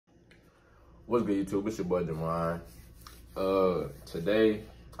What's good, YouTube? It's your boy Jamon. Today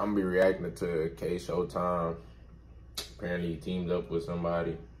I'm gonna be reacting to K Showtime. Apparently he teamed up with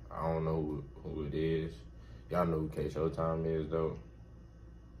somebody. I don't know who it is. Y'all know who K Showtime is though.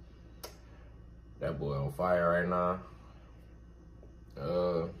 That boy on fire right now.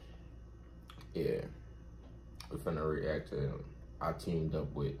 Yeah. We're finna react to him. I teamed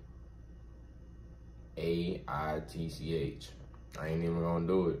up with Aitch. I ain't even gonna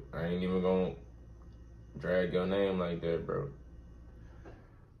do it. I ain't even gonna drag your name like that, bro.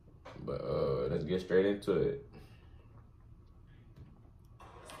 But let's get straight into it.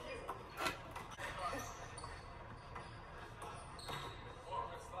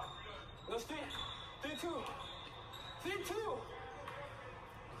 Let's 3-2. 3-2.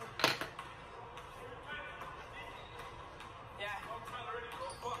 Yeah.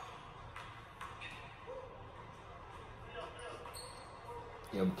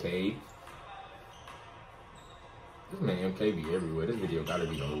 MK. This man MK be everywhere. This video gotta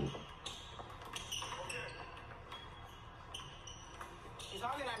be old. He's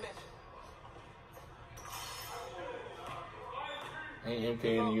hogging that bitch. Ain't MK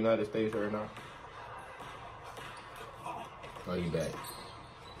in the United States right now? Oh, he back.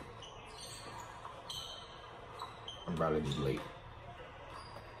 I'm probably just late.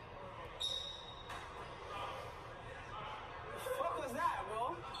 What was that,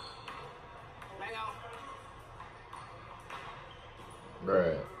 bro? Hang on.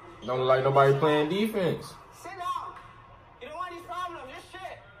 Bruh, don't look like nobody playing defense. Sit down. You don't want these problems. Just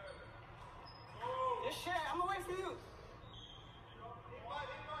shit. Just shit. I'm gonna wait for you.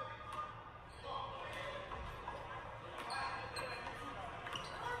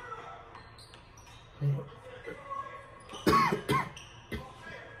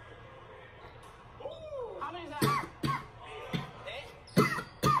 How many is that? 8?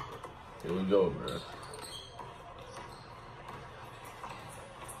 Here we go, bro.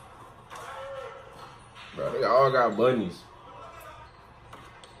 Bro, they all got bunnies.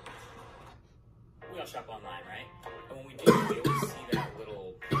 We all shop online, right? And when we do, we always see that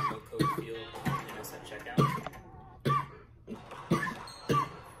little promo code field in us at checkout.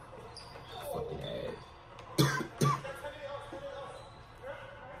 Fucking ass.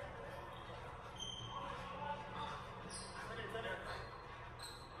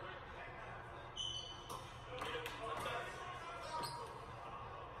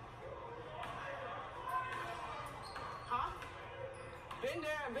 Huh? Been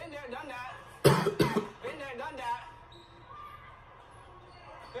there, done that. Been there, done that.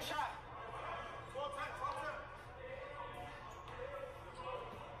 Good shot.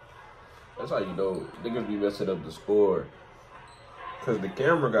 That's how you know niggas be messing up the score. Cause the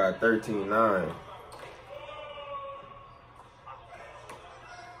camera got 13-9.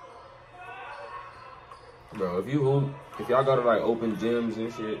 Bro, if y'all go to like open gyms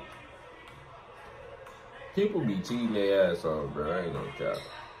and shit, people be cheating their ass off, bro. I ain't gonna cap.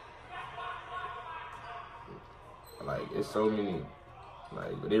 Like, it's so many,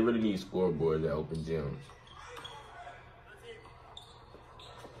 like, they really need scoreboards at open gyms.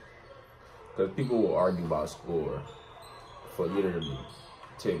 Because people will argue about score for literally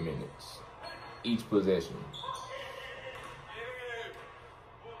 10 minutes. Each possession.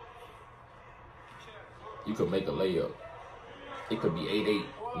 You could make a layup. It could be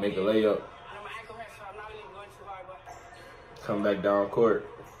 8-8. Make a layup. Come back down court.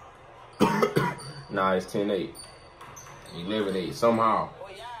 Nah, it's 10-8. 11-8. Somehow. Oh,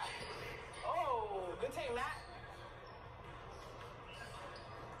 yeah. Oh, good take, Matt.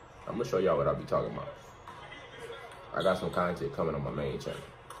 I'm gonna show y'all what I be talking about. I got some content coming on my main channel.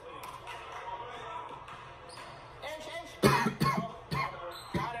 Aitch.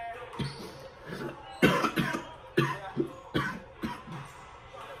 Got her.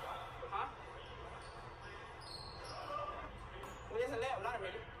 Huh? Well, there's a layup, not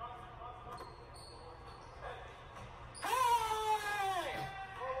ready. Hey!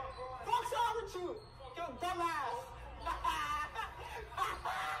 What's wrong with you? You dumbass.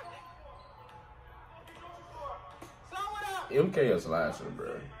 MK a slasher,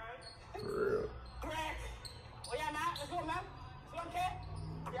 bro. For real. Greg. Oh, yeah, Matt. Let's go, man. Let's go, okay?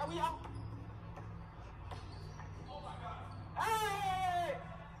 Yeah, we out. Hey!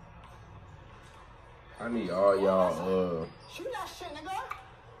 I need all y'all, Shoot that shit, nigga.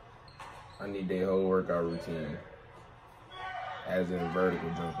 I need their whole workout routine. As in vertical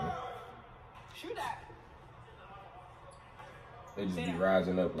jumping. Shoot that. They just be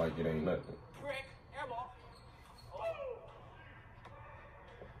rising up like it ain't nothing. Greg. Air ball.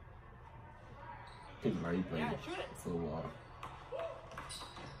 People like you playing Yeah, shoot it. football.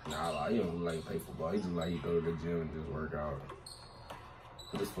 Nah, he don't like play football. He just like he go to the gym and just work out.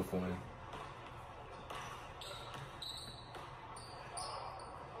 Just for fun.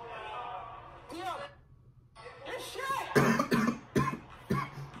 Yo, this shit!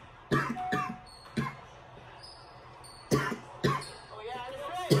 Oh yeah, on your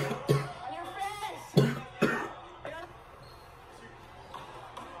face! On your face!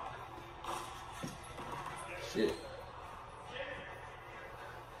 Shit.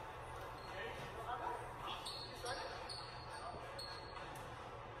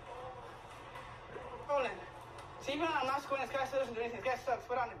 See, even when I'm not scoring, this guy still doesn't do anything. This guy sucks.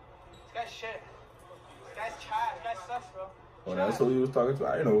 Put on him. This guy's shit. This guy's trash. This guy sucks, bro. Oh, that's who he was talking to?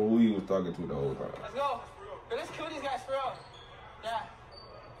 I didn't know who he was talking to the whole time. Let's go. Yo, let's kill these guys for real. Yeah.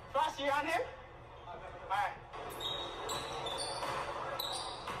 Frost, you on him? Alright.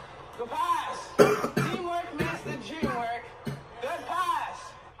 Good pass. Teamwork makes the dream work. Good pass.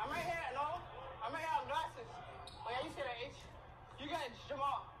 I'm right here, no? I'm right here on glasses. Oh yeah, you see that, Aitch? You got it,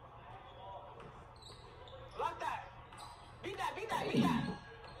 Jamal. Block that. Beat that, beat that, beat that.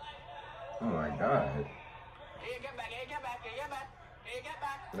 Oh my god. Hey, get back, hey, get back, hey, get back. Hey, get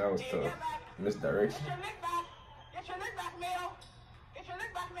back. That was Hey, tough. get back. Misdirection. Get your lick back. Get your lick back, Mayo. Get your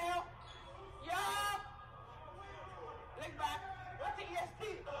lick back, Mayo. Yup. Lick back. What's the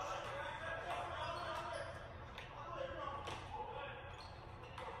EST?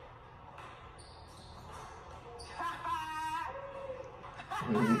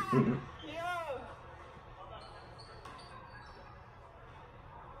 Yo.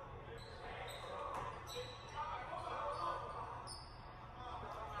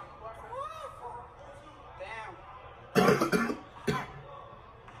 Damn.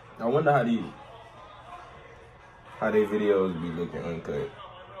 I wonder how they videos be looking uncut.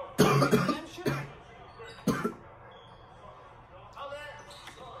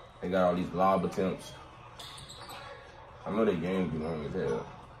 They got all these lob attempts. I know their games be long as hell.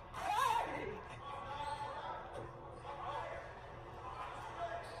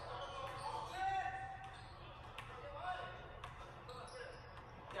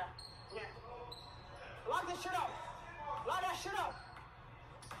 Yeah, yeah. Lock this shit up. Lock that shit up.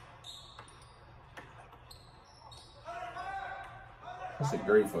 That's a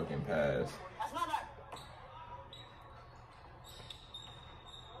great fucking pass. That's not bad.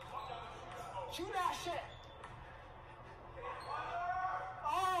 Shoot that shit.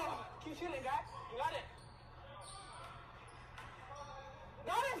 Oh, keep shooting, guy. You got it.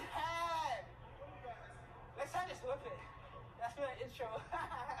 Got his head. Next time, just whip it. That's my intro.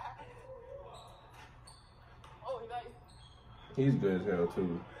 Oh, he got you. He's good as hell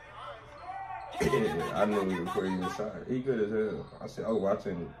too. Yeah, I knew he before he even shot. He good as hell. I was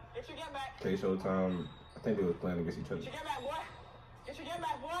watching Get your get back. Showtime. I think they was playing against each other. Get your get back, boy. Get your get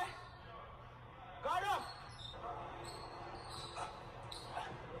back, boy. Guard up.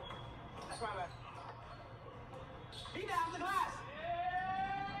 That's my bad. Beat down the glass.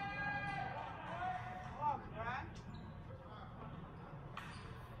 Fuck, man.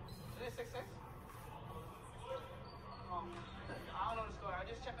 Is it 6-6? Oh, I don't know the score. I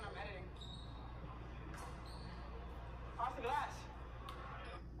just checked when I'm editing. Off the glass.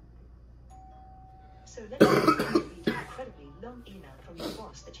 So let's read an incredibly long email from your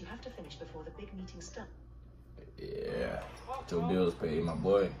boss that you have to finish before the big meeting starts. Yeah. Joe Bills paid my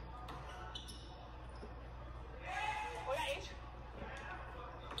boy. Oh yeah, Aitch.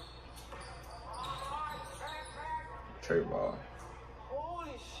 Trey ball.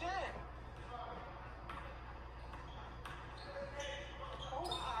 Holy shit.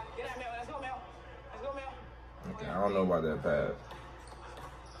 Get that, Mel. Let's go, Mel. Let's go, Mel. Okay, I don't know about that pass.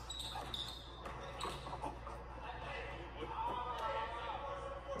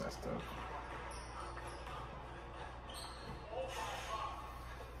 That's tough.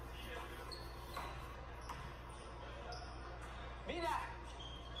 Beat that.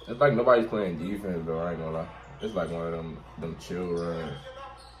 It's like nobody's playing defense though, I ain't gonna lie. It's like one of them chill runs.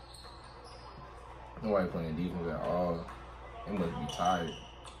 Nobody playing defense at all. They must be tired.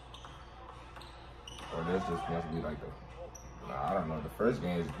 Or this just must be like I don't know, the first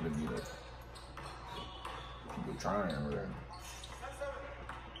game is gonna be the people trying or whatever.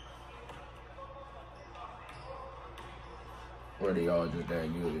 Or they all just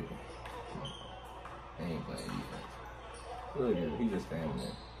that good. They ain't playing defense. Look at him, he just standing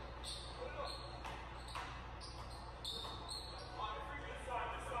there.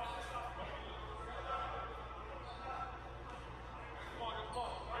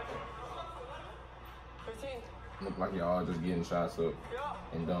 Look like y'all just getting shots up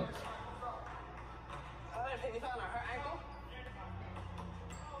and dunks. He found her ankle.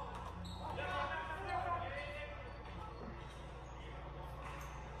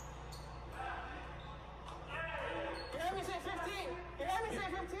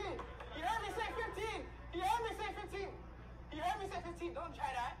 15. Don't try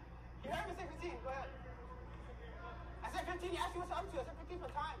that. You heard me say 15. Go ahead. I said 15. You asked me what's up to. I said 15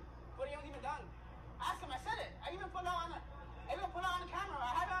 for time. But he wasn't even done. Ask him. I said it. I even put it on the camera.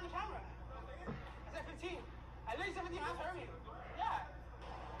 I have it on the camera. I said 15. I literally said 15. That's heard me. Yeah.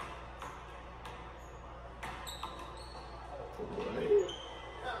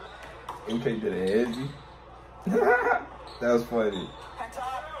 MK did a edgy. That was funny. Head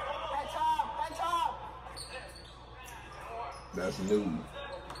top. Head top. Head top. That's new.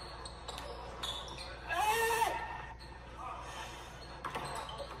 Hey!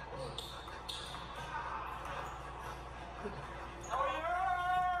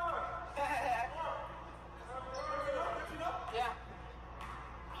 Yeah.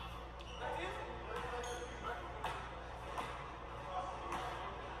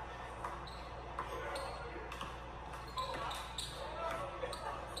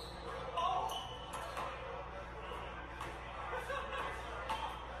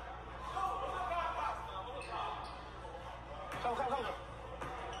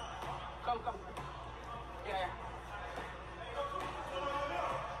 Come. Yeah.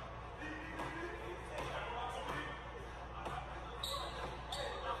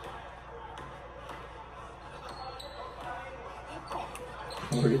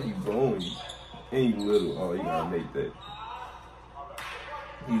 Where is he going? He's little. Oh, you gotta make that.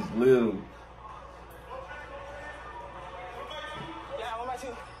 He's little. Yeah, 1 by 2.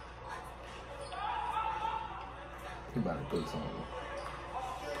 He about to cook something.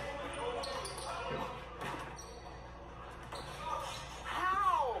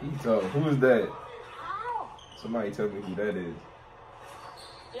 Ow! He tough. Who is that? Ow! Somebody tell me who that is.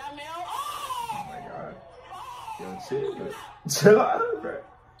 Yeah, man. Oh Oh! my god. Yo, chill. Chill out, bro.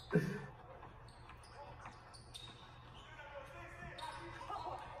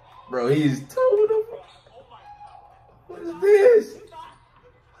 Bro, he's told him. What is this?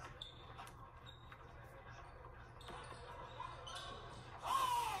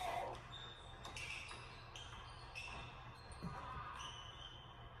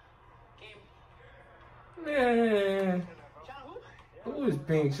 Man, who is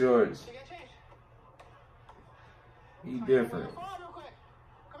Pink Shorts? He different. Real quick.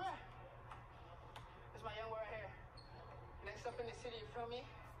 Come here. This is my young boy right here. Next up in the city, you feel me?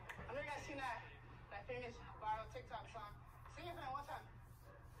 I know you guys seen that famous viral TikTok song. Sing it for me one time.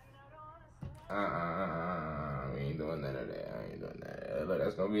 We ain't doing none of that. I ain't doing that. Look,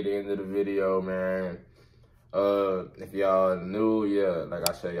 that's gonna be the end of the video, man. If y'all new, yeah, like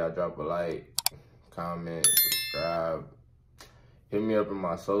I said, y'all drop a like, comment, subscribe. Hit me up in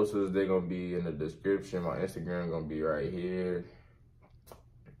my socials. They're gonna be in the description. My Instagram gonna be right here.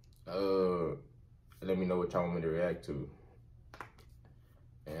 Let me know what y'all want me to react to.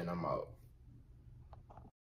 And I'm out.